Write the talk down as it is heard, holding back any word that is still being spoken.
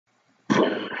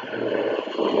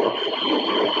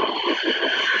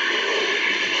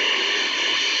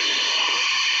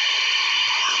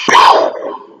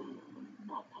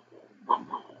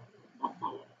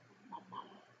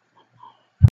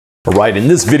Alright, in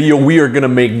this video we are going to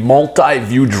make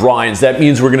multi-view drawings. That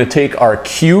means we're going to take our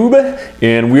cube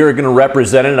and we are going to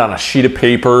represent it on a sheet of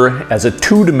paper as a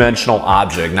two-dimensional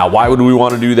object. Now why would we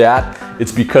want to do that?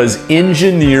 It's because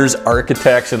engineers,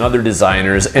 architects, and other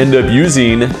designers end up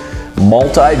using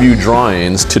multi-view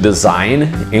drawings to design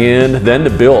and then to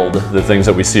build the things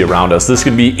that we see around us. This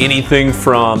can be anything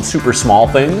from super small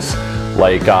things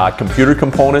like computer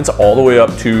components all the way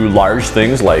up to large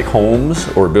things like homes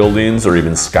or buildings or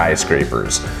even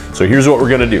skyscrapers. So here's what we're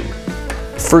going to do.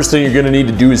 First thing you're going to need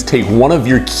to do is take one of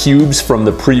your cubes from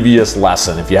the previous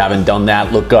lesson. If you haven't done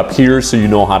that, look up here so you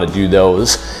know how to do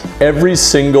those. Every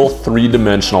single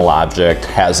three-dimensional object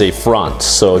has a front.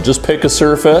 So just pick a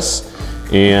surface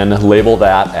and label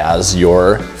that as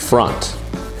your front.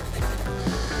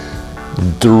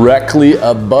 Directly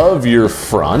above your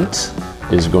front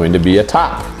is going to be a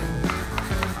top.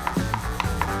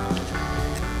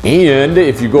 And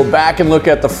if you go back and look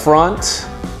at the front,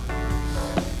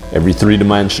 every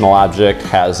three-dimensional object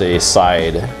has a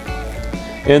side.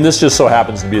 And this just so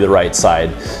happens to be the right side.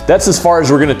 That's as far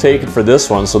as we're going to take it for this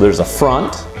one. So there's a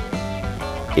front,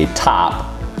 a top,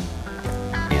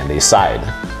 and a side.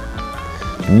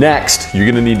 Next, you're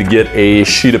going to need to get a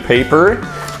sheet of paper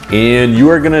and you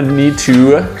are going to need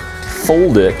to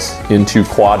fold it into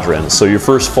quadrants. So your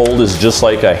first fold is just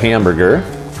like a hamburger.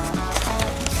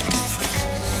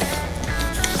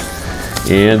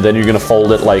 And then you're going to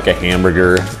fold it like a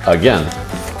hamburger again.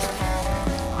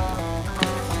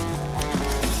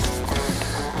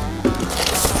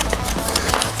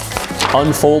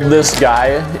 Unfold this guy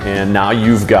and now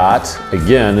you've got,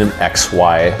 again, an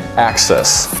XY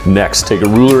axis. Next, take a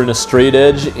ruler and a straight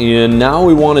edge and now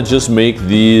we want to just make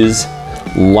these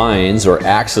lines or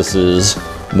axes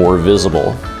more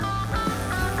visible.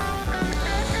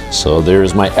 So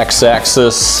there's my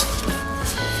x-axis.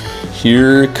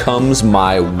 Here comes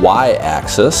my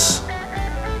y-axis.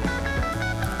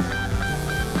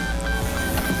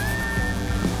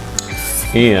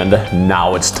 And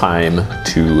now it's time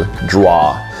to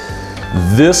draw.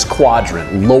 This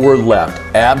quadrant, lower left,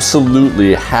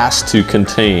 absolutely has to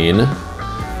contain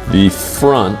the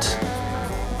front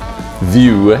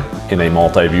view in a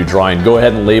multi-view drawing. Go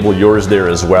ahead and label yours there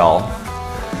as well.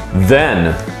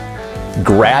 Then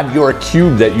grab your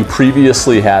cube that you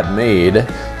previously had made,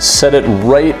 set it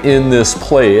right in this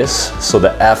place so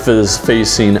the F is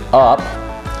facing up,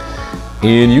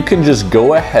 and you can just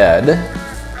go ahead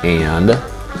and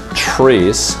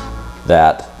trace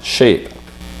that shape.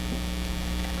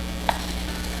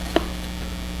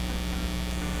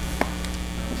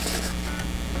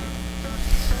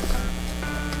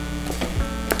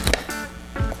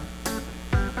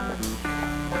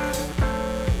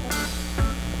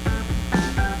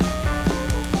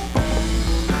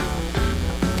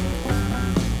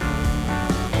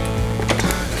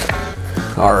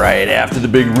 All right, after the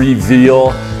big reveal,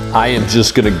 I am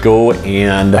just gonna go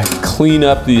and clean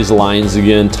up these lines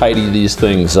again, tidy these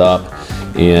things up,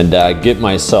 and get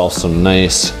myself some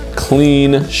nice,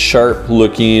 clean, sharp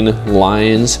looking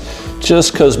lines,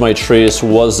 just because my trace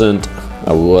wasn't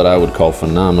what I would call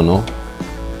phenomenal.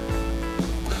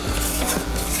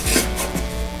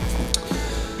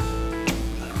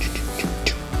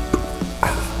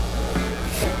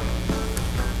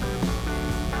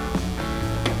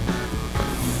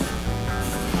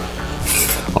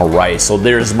 Alright, so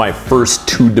there's my first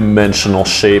two-dimensional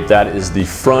shape. That is the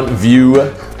front view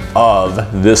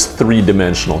of this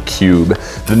three-dimensional cube.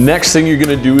 The next thing you're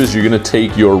going to do is you're going to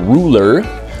take your ruler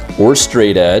or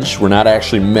straight edge. We're not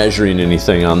actually measuring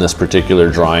anything on this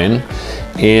particular drawing.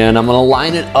 And I'm going to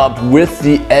line it up with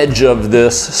the edge of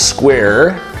this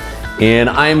square. And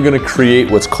I'm going to create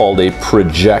what's called a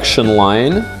projection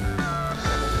line.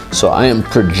 So I am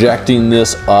projecting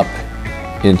this up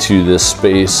into this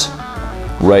space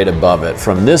right above it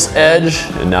from this edge,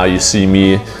 and now you see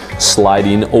me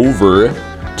sliding over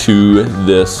to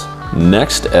this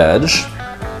next edge.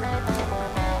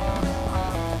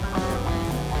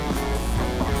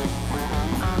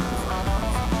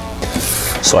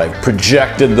 So I've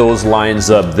projected those lines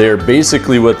up there.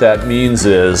 Basically what that means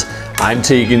is I'm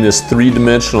taking this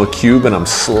three-dimensional cube and I'm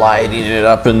sliding it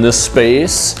up in this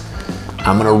space.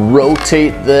 I'm gonna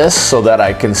rotate this so that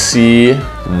I can see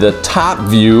the top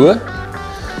view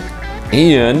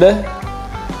and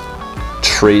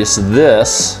trace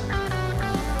this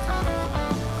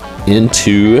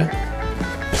into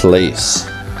place.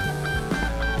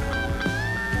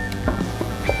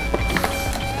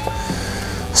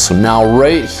 So now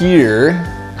right here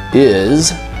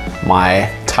is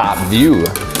my top view.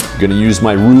 I'm gonna use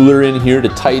my ruler in here to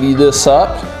tidy this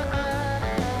up.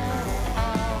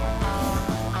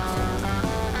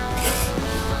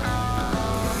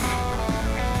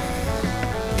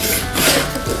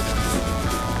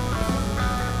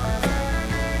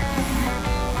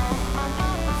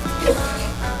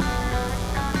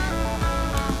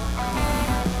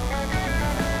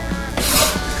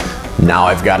 Now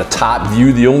I've got a top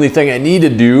view. The only thing I need to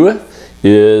do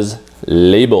is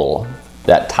label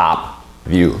that top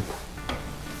view.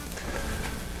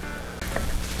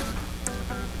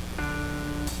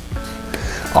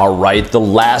 All right, the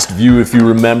last view, if you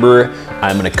remember,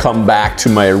 I'm gonna come back to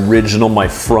my original, my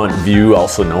front view,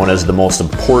 also known as the most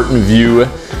important view.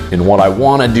 And what I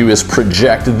wanna do is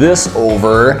project this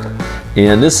over,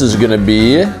 and this is gonna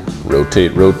be,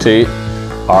 rotate, rotate,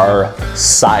 our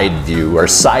side view. Our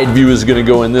side view is gonna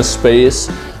go in this space.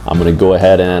 I'm gonna go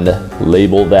ahead and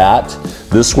label that.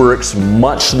 This works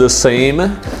much the same.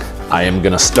 I am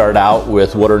gonna start out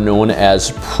with what are known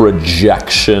as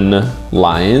projection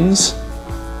lines.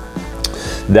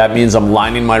 That means I'm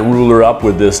lining my ruler up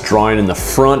with this drawing in the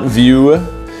front view,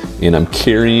 and I'm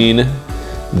carrying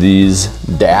these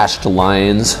dashed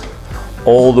lines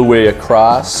all the way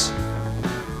across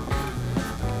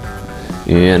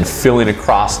and filling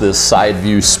across this side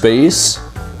view space.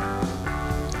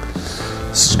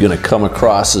 This is going to come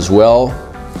across as well.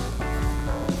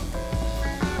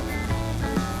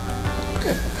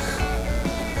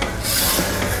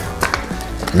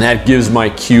 And that gives my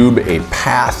cube a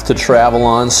path to travel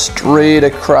on straight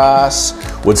across.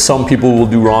 What some people will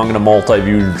do wrong in a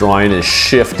multi-view drawing is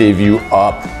shift a view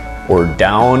up or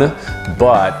down,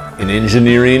 but in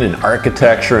engineering and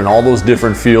architecture and all those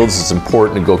different fields, it's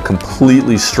important to go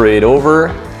completely straight over.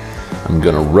 I'm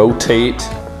gonna rotate.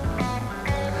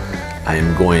 I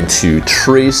am going to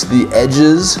trace the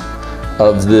edges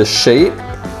of this shape.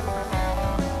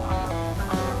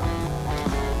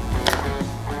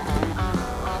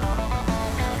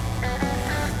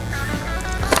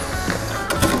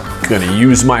 Gonna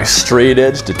use my straight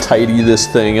edge to tidy this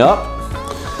thing up,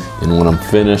 and when I'm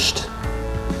finished,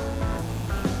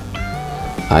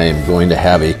 I am going to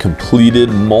have a completed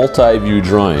multi-view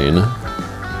drawing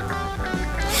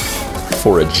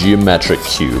for a geometric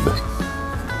cube.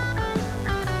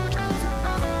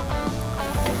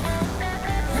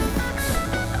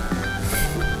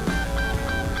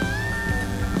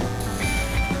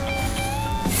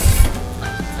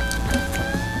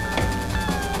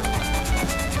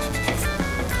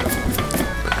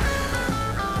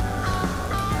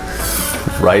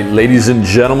 Right, ladies and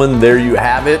gentlemen, there you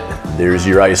have it. There's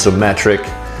your isometric.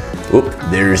 Oop,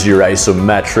 there's your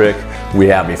isometric. We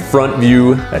have a front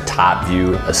view, a top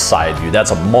view, a side view.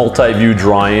 That's a multi-view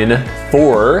drawing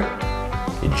for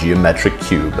a geometric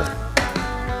cube.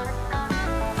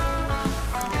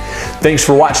 Thanks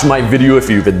for watching my video. If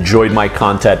you've enjoyed my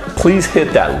content, please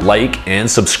hit that like and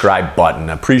subscribe button.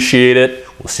 Appreciate it.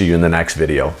 We'll see you in the next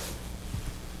video.